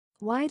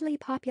Widely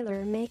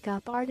popular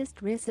makeup artist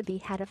Risabae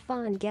had a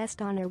fun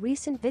guest on a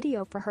recent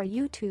video for her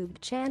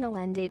YouTube channel,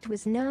 and it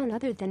was none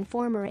other than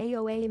former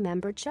AOA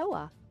member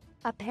Choa.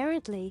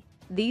 Apparently,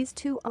 these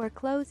two are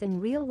close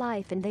in real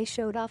life and they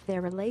showed off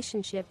their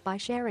relationship by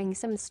sharing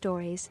some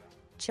stories.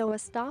 Choa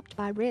stopped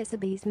by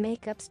Risabae's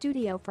makeup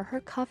studio for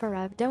her cover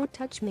of Don't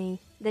Touch Me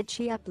that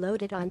she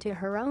uploaded onto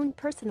her own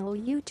personal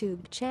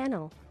YouTube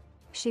channel.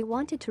 She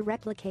wanted to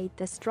replicate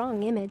the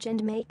strong image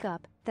and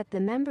makeup that the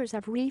members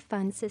of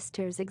Refund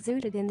Sisters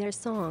exuded in their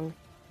song.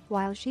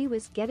 While she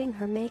was getting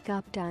her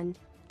makeup done,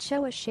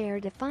 Choa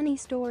shared a funny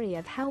story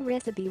of how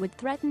Risabae would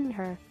threaten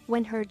her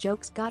when her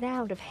jokes got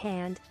out of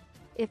hand.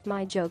 "If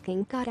my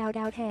joking got out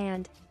of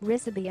hand,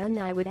 Risabae and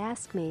I would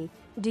ask me,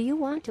 'Do you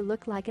want to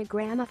look like a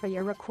grandma for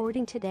your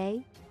recording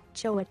today?'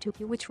 Choa," to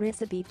which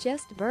Risabae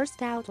just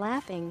burst out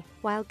laughing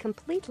while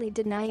completely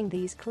denying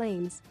these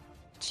claims.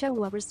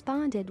 Choa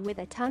responded with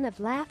a ton of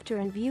laughter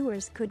and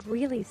viewers could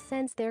really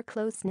sense their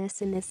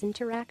closeness in this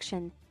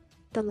interaction.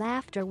 The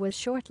laughter was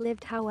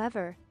short-lived,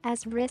 however,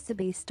 as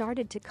Risabae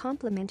started to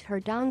compliment her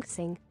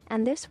dancing,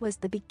 and this was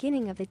the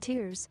beginning of the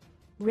tears.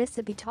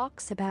 Risabae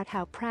talks about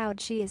how proud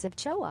she is of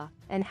Choa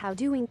and how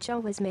doing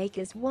Choa's make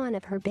is one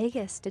of her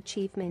biggest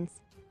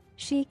achievements.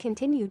 She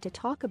continued to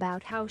talk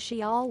about how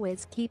she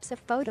always keeps a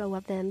photo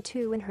of them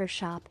two in her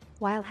shop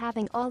while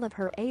having all of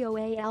her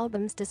AOA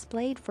albums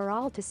displayed for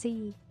all to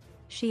see.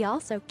 She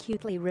also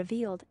cutely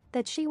revealed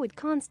that she would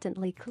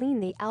constantly clean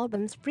the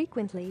albums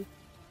frequently.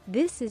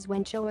 This is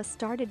when Choa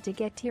started to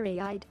get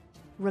teary-eyed.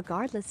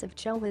 Regardless of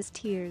Choa's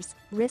tears,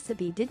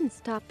 Risabae didn't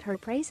stop her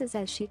praises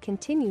as she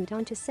continued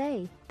on to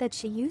say that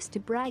she used to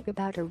brag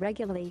about her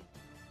regularly.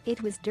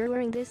 It was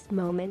during this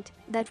moment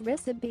that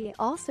Risabae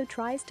also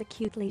tries to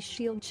cutely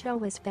shield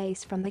Choa's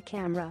face from the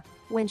camera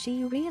when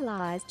she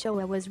realized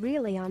Choa was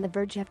really on the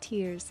verge of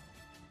tears.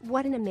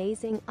 What an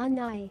amazing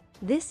eye.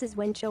 This is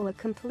when Choa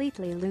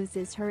completely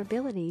loses her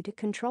ability to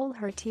control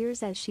her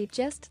tears as she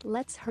just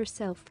lets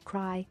herself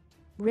cry.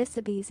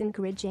 Risabae's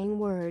encouraging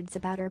words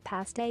about her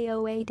past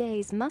AOA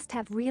days must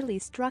have really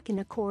struck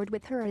an chord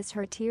with her as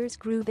her tears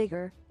grew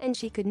bigger and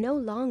she could no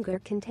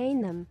longer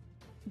contain them.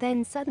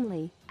 Then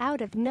suddenly,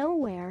 out of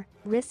nowhere,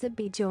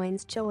 Risabae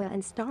joins Choa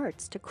and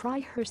starts to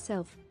cry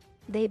herself.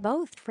 They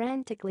both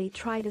frantically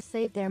try to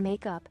save their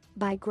makeup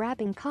by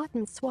grabbing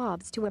cotton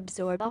swabs to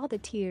absorb all the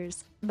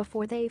tears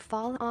before they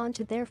fall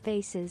onto their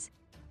faces.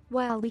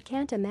 While we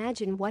can't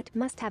imagine what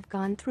must have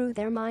gone through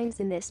their minds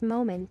in this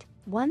moment,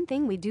 one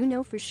thing we do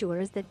know for sure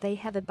is that they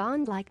have a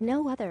bond like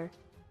no other.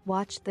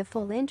 Watch the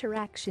full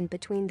interaction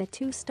between the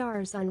two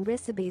stars on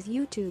Risabae's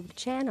YouTube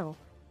channel.